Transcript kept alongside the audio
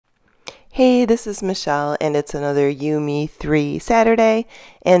Hey, this is Michelle, and it's another You, Me, 3 Saturday,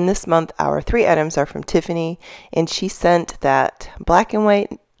 and this month our 3 items are from Tiffany, and she sent that black and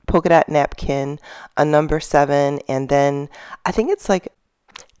white polka dot napkin, a number 7, and then I think it's like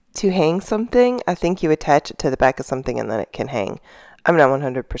to hang something. I think you attach it to the back of something and then it can hang. I'm not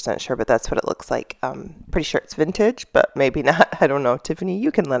 100% sure, but that's what it looks like. Pretty sure it's vintage, but maybe not. I don't know. Tiffany,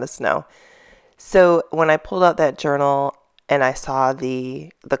 you can let us know. So when I pulled out that journal and I saw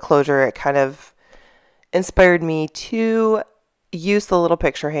the closure, it kind of inspired me to use the little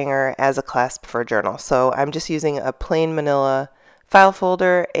picture hanger as a clasp for a journal. So I'm just using a plain manila file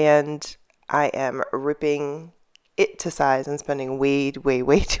folder, and I am ripping it to size and spending way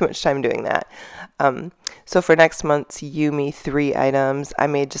too much time doing that. So for next month's You, Me 3 items, I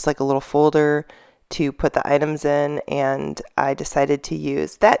made just like a little folder to put the items in, and I decided to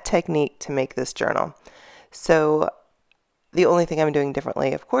use that technique to make this journal. So the only thing I'm doing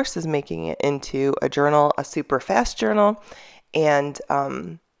differently, of course, is making it into a journal, a super fast journal, and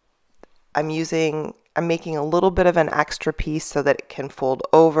I'm making a little bit of an extra piece so that it can fold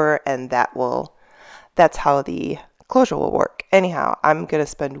over, and that's how the closure will work. Anyhow, I'm going to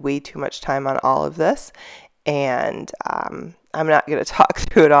spend way too much time on all of this, and I'm not going to talk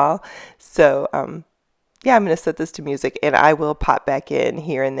through it all. So yeah, I'm going to set this to music, and I will pop back in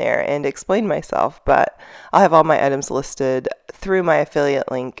here and there and explain myself, but I'll have all my items listed through my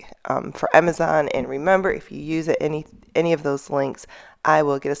affiliate link for Amazon. And remember, if you use any of those links, I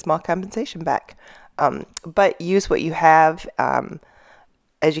will get a small compensation back. But use what you have.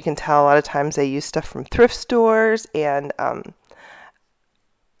 As you can tell, a lot of times I use stuff from thrift stores, and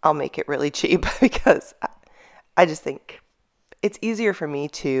I'll make it really cheap because I just think it's easier for me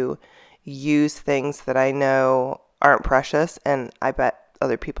to use things that I know aren't precious, and I bet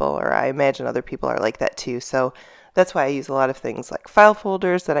other people, or I imagine other people, are like that too. So that's why I use a lot of things like file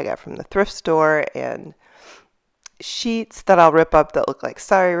folders that I got from the thrift store, and sheets that I'll rip up that look like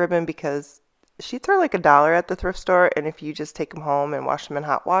sari ribbon, because sheets are like $1 at the thrift store, and if you just take them home and wash them in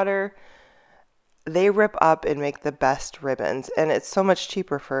hot water, they rip up and make the best ribbons, and it's much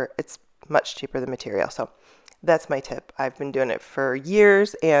cheaper the material. So that's my tip. I've been doing it for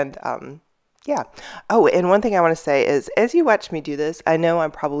years, and yeah. Oh, and one thing I want to say is, as you watch me do this, I know I'm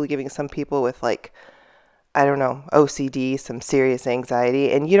probably giving some people with, like, I don't know, OCD, some serious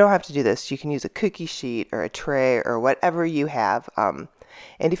anxiety, and you don't have to do this. You can use a cookie sheet or a tray or whatever you have.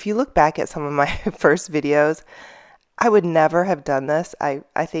 And if you look back at some of my first videos, I would never have done this. I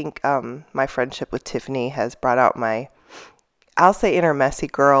think my friendship with Tiffany has brought out my, I'll say, inner messy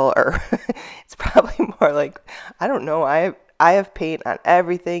girl, or it's probably more like, I don't know, I have paint on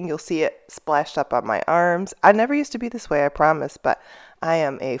everything. You'll see it splashed up on my arms. I never used to be this way, I promise, but I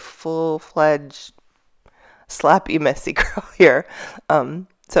am a full-fledged sloppy, messy girl here.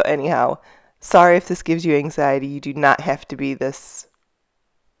 So anyhow, sorry if this gives you anxiety. You do not have to be this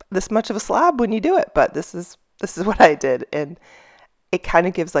much of a slob when you do it, but this is what I did, and it kind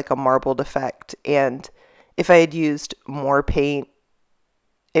of gives like a marbled effect. And if I had used more paint,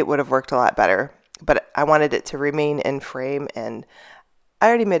 it would have worked a lot better, but I wanted it to remain in frame, and I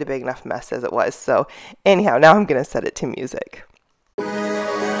already made a big enough mess as it was. So anyhow, now I'm going to set it to music.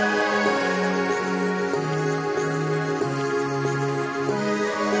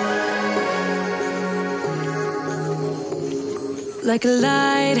 Like a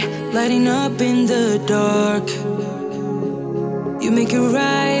light, lighting up in the dark. You make it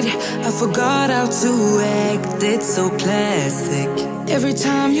right, I forgot how to act. It's so classic. Every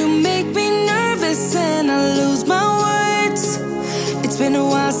time you make me nervous and I lose my words. It's been a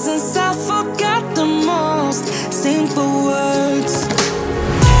while since I forgot the most simple words.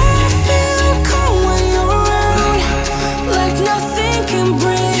 I feel calm when you're around, like nothing can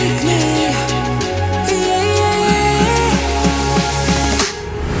break me.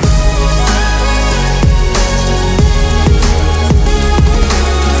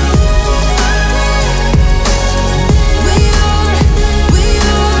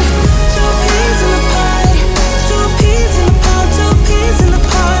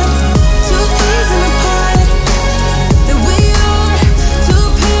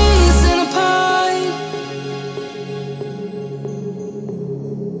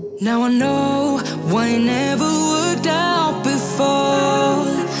 Now I know why it never worked out before.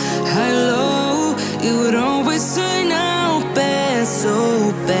 High low, it would always turn out bad,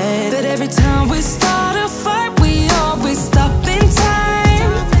 so bad. But every time we start a fight, we always stop in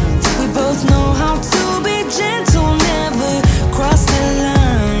time. We both know how to be gentle, never cross the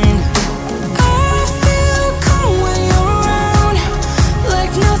line. I feel calm when you're around,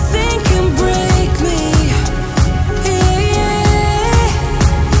 like nothing can break me. Yeah, yeah.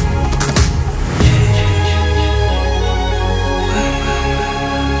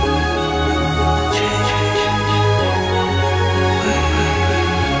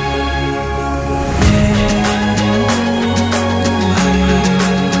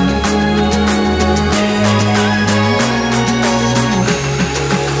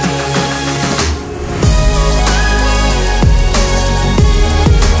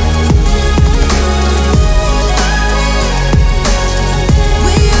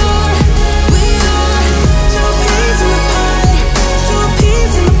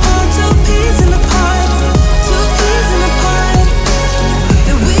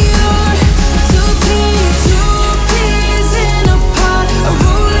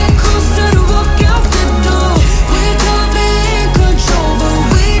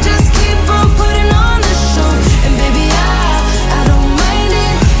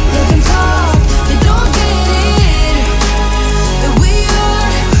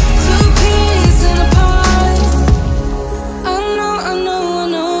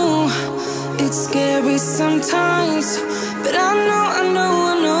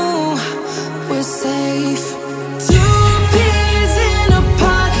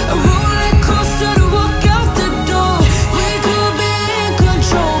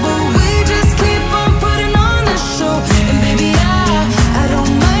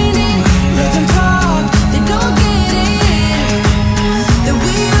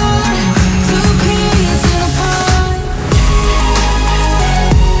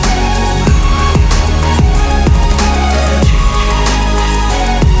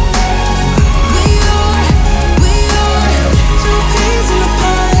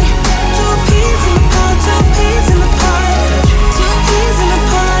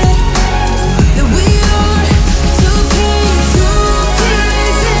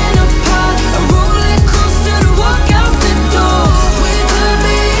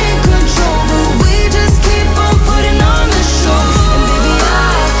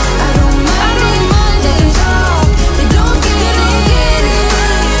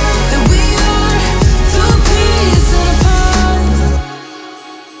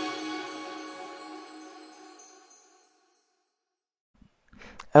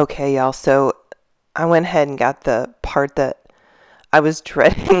 Okay, y'all, so I went ahead and got the part that I was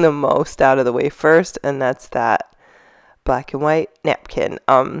dreading the most out of the way first, and that's that black and white napkin.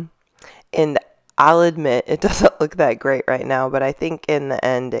 And I'll admit it doesn't look that great right now, but I think in the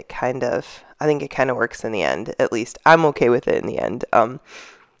end it kind of works in the end. At least I'm okay with it in the end.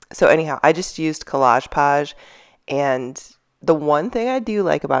 So anyhow, I just used Collage Page, and the one thing I do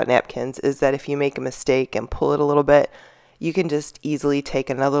like about napkins is that if you make a mistake and pull it a little bit, you can just easily take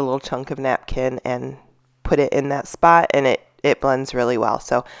another little chunk of napkin and put it in that spot, and it blends really well.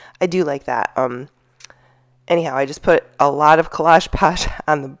 So I do like that. Anyhow, I just put a lot of Collage Page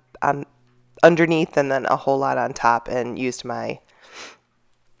on underneath and then a whole lot on top, and used my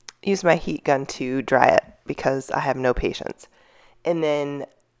heat gun to dry it because I have no patience. And then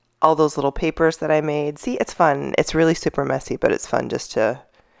all those little papers that I made. See, it's fun. It's really super messy, but it's fun just to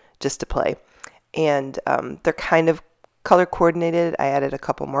play. And they're kind of color coordinated. I added a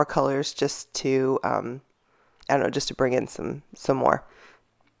couple more colors just to I don't know, just to bring in some more.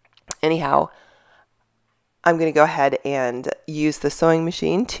 Anyhow, I'm going to go ahead and use the sewing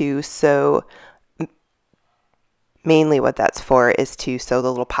machine to sew. Mainly what that's for is to sew the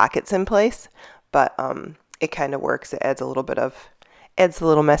little pockets in place, but it kind of works. It adds a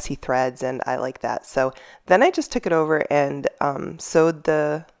little messy threads, and I like that. So then I just took it over and sewed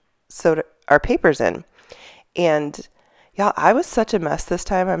our papers in. And y'all, I was such a mess this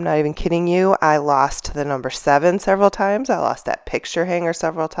time. I'm not even kidding you. I lost the number 7 several times. I lost that picture hanger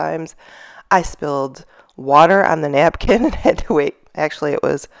several times. I spilled water on the napkin and had to wait. Actually, it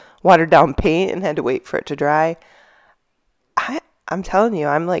was watered down paint and had to wait for it to dry. I'm telling you,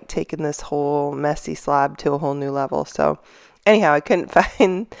 I'm like taking this whole messy slob to a whole new level. So anyhow, I couldn't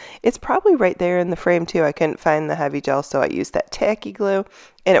find, it's probably right there in the frame too. I couldn't find the heavy gel, so I used that tacky glue,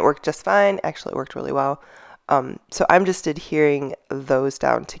 and it worked just fine. Actually, it worked really well. So I'm just adhering those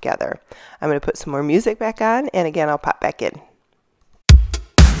down together. I'm going to put some more music back on, and again, I'll pop back in.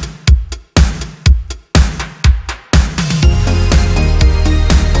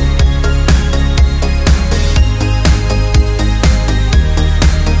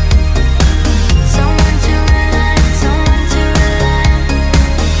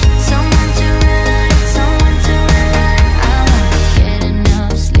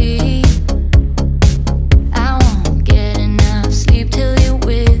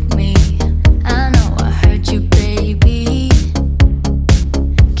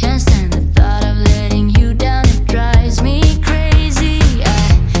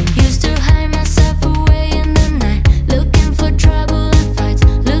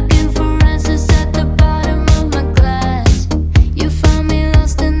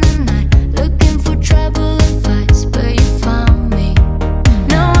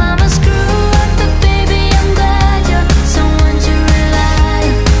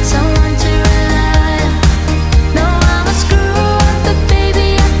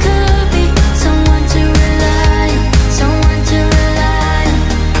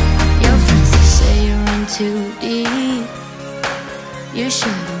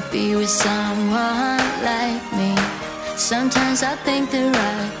 Sometimes I think they're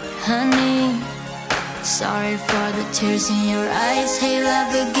right, honey. Sorry for the tears in your eyes. Hey,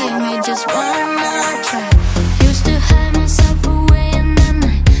 love, forgive me just one more try. Used to hide myself away in the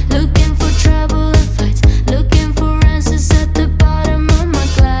night, looking for trouble and fights, looking for answers at the bottom of my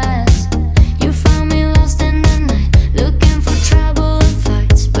glass. You found me lost in the night, looking for trouble and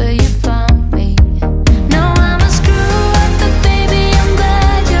fights, but you found me. No, I'm a screw up, but baby, I'm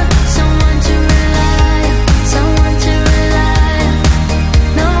glad you're someone to rely on, someone to rely on.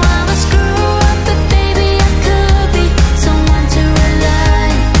 No, I'm a screw up, but baby, I could be someone to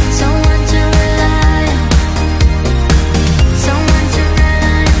rely on, someone to rely on, someone to rely on, someone to rely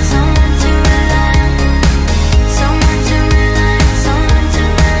on, someone to rely on, someone to rely on, someone to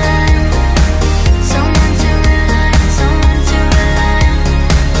rely on, someone to rely on,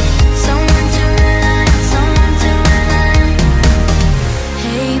 someone to rely on, someone to rely on.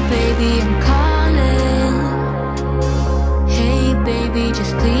 Hey baby, I'm calling. Hey baby,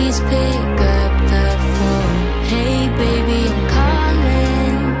 just please pick up the phone. Hey baby, I'm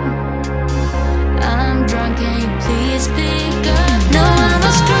calling. I'm drunk, can you please pick up? No, I'm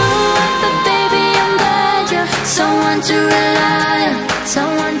a screw up, but baby, I'm glad you're someone to rely on,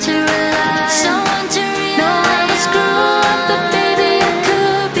 someone to rely on, someone to rely on. No, I'm a screw up, but baby, I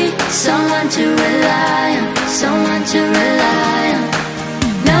could be someone to rely on, someone to rely on.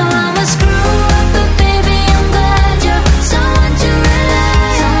 No, I'm a screw up, but baby, I'm glad you're someone to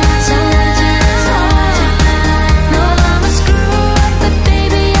rely on, someone to rely on. No, I'm a screw up, but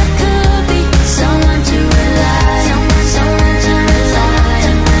baby, I could be someone to rely on, someone to rely on.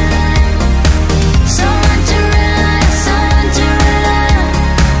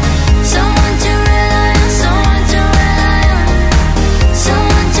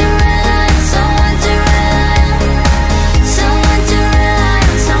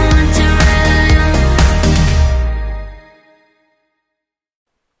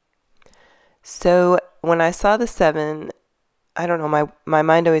 So when I saw the 7, I don't know, my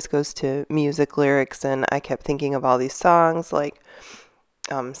mind always goes to music lyrics, and I kept thinking of all these songs like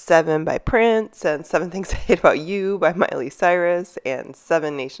 7 by Prince, and 7 Things I Hate About You by Miley Cyrus, and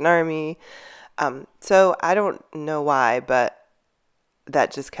 7 Nation Army. So I don't know why, but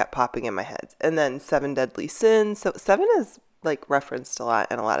that just kept popping in my head. And then 7 Deadly Sins. So 7 is like referenced a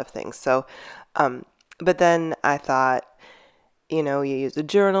lot in a lot of things. So, but then I thought, you know, you use a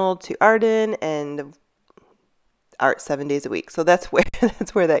journal to Arden and art 7 days a week. So that's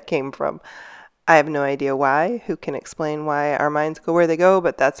where that came from. I have no idea why. Who can explain why our minds go where they go?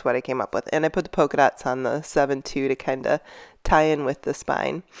 But that's what I came up with. And I put the polka dots on the 7 too to kind of tie in with the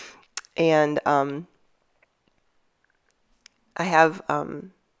spine. And I have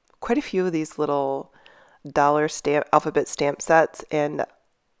quite a few of these little dollar alphabet stamp sets, and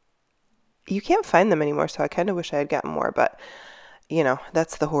you can't find them anymore, so I kind of wish I had gotten more, but you know,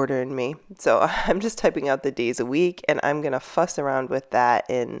 that's the hoarder in me. So I'm just typing out the days a week, and I'm going to fuss around with that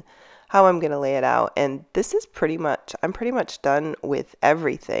in how I'm going to lay it out. And this is I'm pretty much done with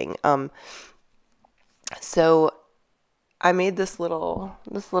everything. So I made this little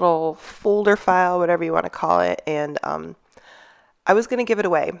folder file, whatever you want to call it, and I was going to give it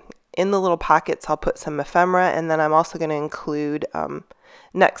away. In the little pockets, I'll put some ephemera, and then I'm also going to include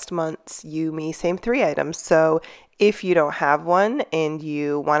next month's You, Me, Same 3 items. So if you don't have one and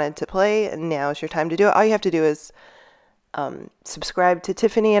you wanted to play, now's your time to do it. All you have to do is subscribe to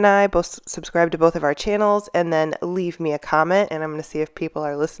Tiffany and I, both subscribe to both of our channels, and then leave me a comment, and I'm going to see if people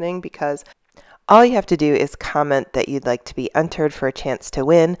are listening, because all you have to do is comment that you'd like to be entered for a chance to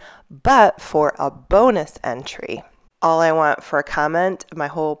win, but for a bonus entry. All I want for a comment, my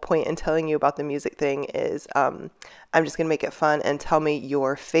whole point in telling you about the music thing is I'm just going to make it fun and tell me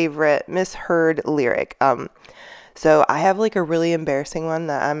your favorite misheard lyric. So I have like a really embarrassing one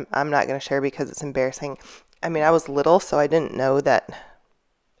that I'm not going to share because it's embarrassing. I mean, I was little, so I didn't know that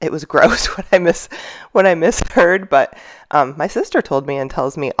it was gross when I misheard, but my sister told me and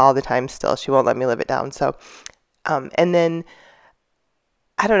tells me all the time still. She won't let me live it down. So, and then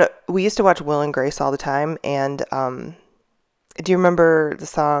I don't know. We used to watch Will and Grace all the time, and do you remember the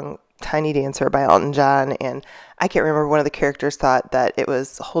song Tiny Dancer by Elton John? And I can't remember, one of the characters thought that it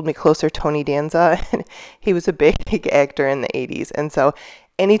was Hold Me Closer, Tony Danza, and he was a big actor in the 80s. And so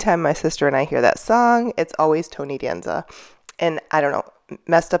anytime my sister and I hear that song, it's always Tony Danza. And I don't know,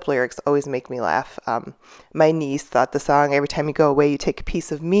 messed up lyrics always make me laugh. My niece thought the song Every Time You Go Away, You Take a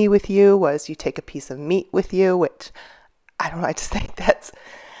Piece of Me With You was You Take a Piece of Meat With You, which I don't know, I just think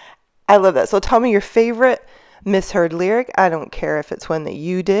I love that. So tell me your favorite misheard lyric. I don't care if it's one that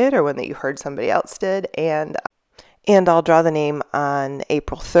you did or one that you heard somebody else did. And I'll draw the name on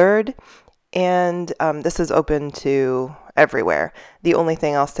April 3rd. And this is open to everywhere. The only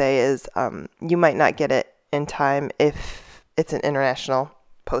thing I'll say is you might not get it in time if it's an international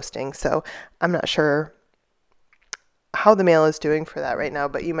posting. So I'm not sure how the mail is doing for that right now,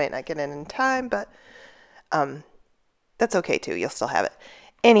 but you might not get it in time, but that's okay too. You'll still have it.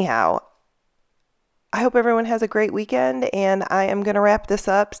 Anyhow, I hope everyone has a great weekend, and I am going to wrap this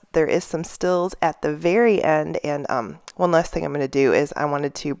up. There is some stills at the very end, and one last thing I'm going to do is I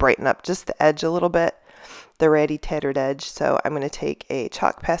wanted to brighten up just the edge a little bit, the ratty tattered edge. So I'm going to take a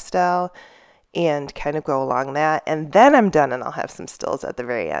chalk pastel and kind of go along that, and then I'm done and I'll have some stills at the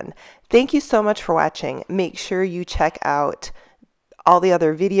very end. Thank you so much for watching. Make sure you check out all the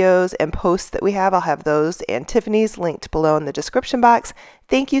other videos and posts that we have. I'll have those and Tiffany's linked below in the description box.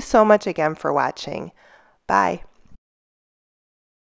 Thank you so much again for watching. Bye.